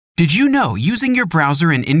Did you know using your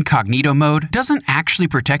browser in incognito mode doesn't actually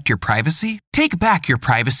protect your privacy? Take back your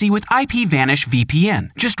privacy with IPVanish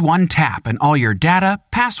VPN. Just one tap and all your data,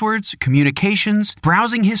 passwords, communications,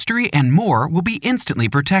 browsing history, and more will be instantly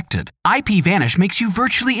protected. IPVanish makes you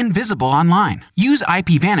virtually invisible online. Use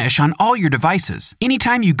IPVanish on all your devices,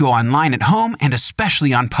 anytime you go online at home and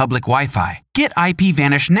especially on public Wi-Fi. Get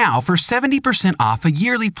IPVanish now for 70% off a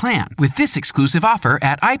yearly plan with this exclusive offer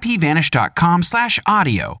at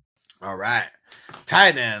ipvanish.com/audio. All right.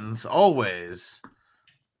 Tight ends, always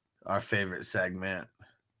our favorite segment.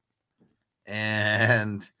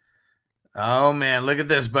 And, oh, man, look at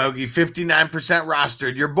this, Bogey. 59%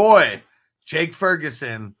 rostered. Your boy, Jake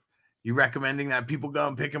Ferguson. You recommending that people go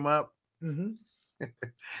and pick him up? Mm-hmm.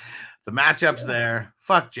 The matchup's there.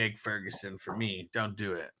 Fuck Jake Ferguson for me. Don't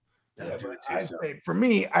do it. I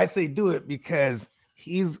say do it because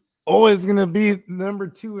he's always going to be number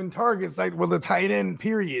 2 in targets, like with a tight end,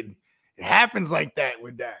 period. It happens like that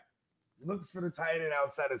with Dak. Looks for the tight end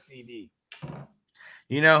outside of CD.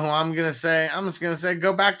 You know who I'm going to say? I'm just going to say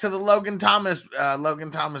go back to the Logan Thomas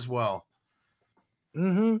well.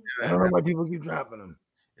 Mm-hmm. I don't know why people keep dropping him.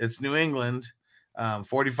 It's New England,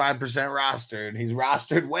 45% rostered. He's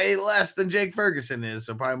rostered way less than Jake Ferguson is,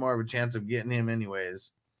 so probably more of a chance of getting him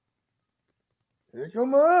anyways. Here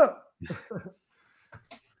come up.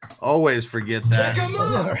 Always forget that.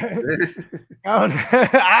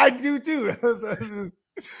 I do too.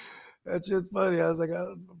 That's just funny. I was like,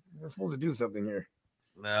 we're supposed to do something here.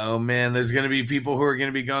 No, man, there's going to be people who are going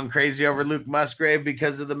to be going crazy over Luke Musgrave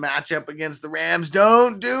because of the matchup against the Rams.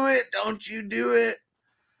 Don't do it. Don't you do it.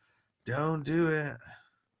 Don't do it.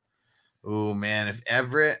 Oh, man, if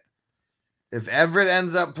Everett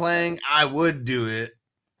ends up playing, I would do it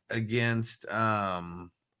against the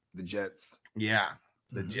Jets. Yeah.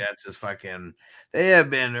 The Jets is they have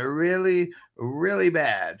been really, really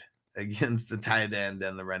bad against the tight end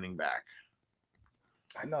and the running back.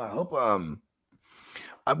 I know. I hope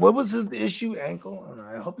what was his issue? Ankle?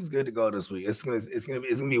 I hope he's good to go this week. It's gonna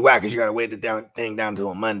be whack because you gotta wait the thing down to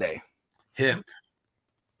a Monday. Hip.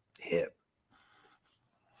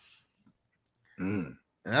 And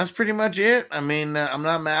that's pretty much it. I mean, I'm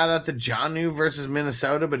not mad at the Jonnu versus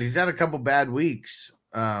Minnesota, but he's had a couple bad weeks.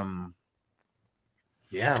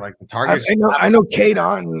 Yeah, like the targets. I know Cade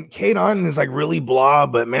On is like really blah,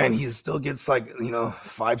 but man, he still gets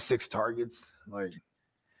 5-6 targets. Like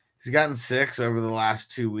he's gotten 6 over the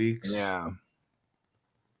last 2 weeks. Yeah.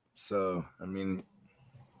 So I mean,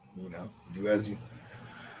 do as you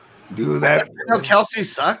do that. Kelsey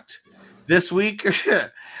sucked this week,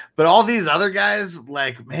 but all these other guys,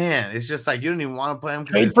 like, man, it's just like you don't even want to play him.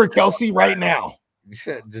 Trade for Kelsey right now.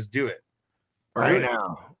 Just do it right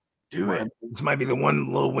now. Do it. This might be the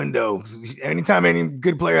one little window. Anytime any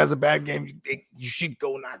good player has a bad game, you should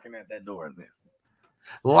go knocking at that door.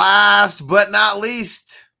 Last but not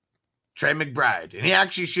least, Trey McBride. And he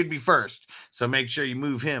actually should be first. So make sure you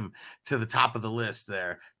move him to the top of the list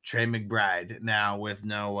there. Trey McBride, now with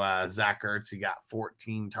no Zach Ertz, he got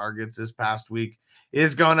 14 targets this past week,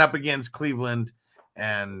 is going up against Cleveland.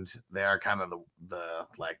 And they are kind of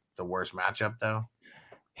the worst matchup, though.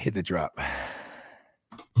 Hit the drop.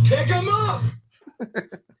 Pick him up.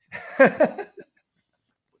 Let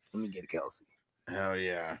me get Kelsey. Oh,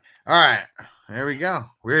 yeah. All right. There we go.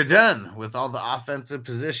 We're done with all the offensive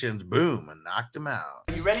positions. Boom. And knocked them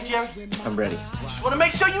out. You ready, Jerry? I'm ready. Just want to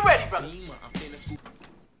make sure you're ready, brother.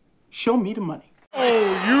 Show me the money.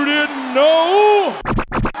 Oh, you didn't know?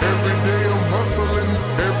 Every day I'm hustling.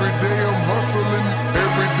 Every day I'm hustling.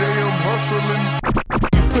 Every day I'm hustling.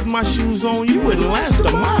 Put my shoes on, you wouldn't last a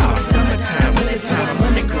mile. Summertime, wintertime, I'm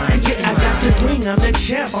on the grind. Yeah, I got the ring, I'm the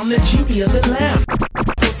champ, I'm the genie of the lamp.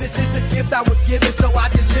 This is the gift I was given, so I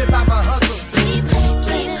just live by my hustle.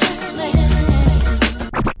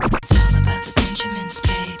 It's all about the Benjamins,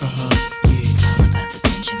 baby. Yeah. It's all about the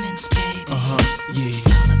Benjamins, baby. Yeah. It's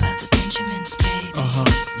all about the Benjamins, baby.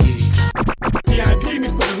 Yeah. VIP me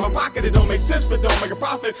put in my pocket, it don't make sense, but don't make a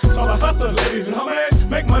profit. So I hustle, ladies and homies.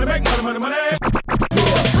 Make money, money, money, money.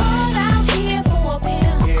 Call out here for a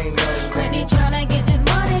pill. When he tryna get this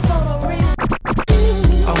money for the real.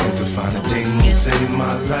 I want to find a thing to save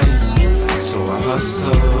my life, so I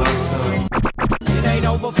hustle. It ain't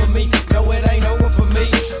over for me, no, it ain't over for me.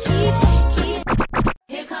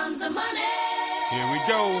 Here comes the money. Here we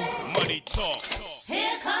go. Money talk.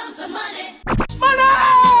 Here comes the money.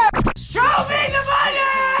 Show me the money!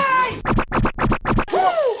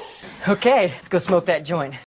 Okay, let's go smoke that joint.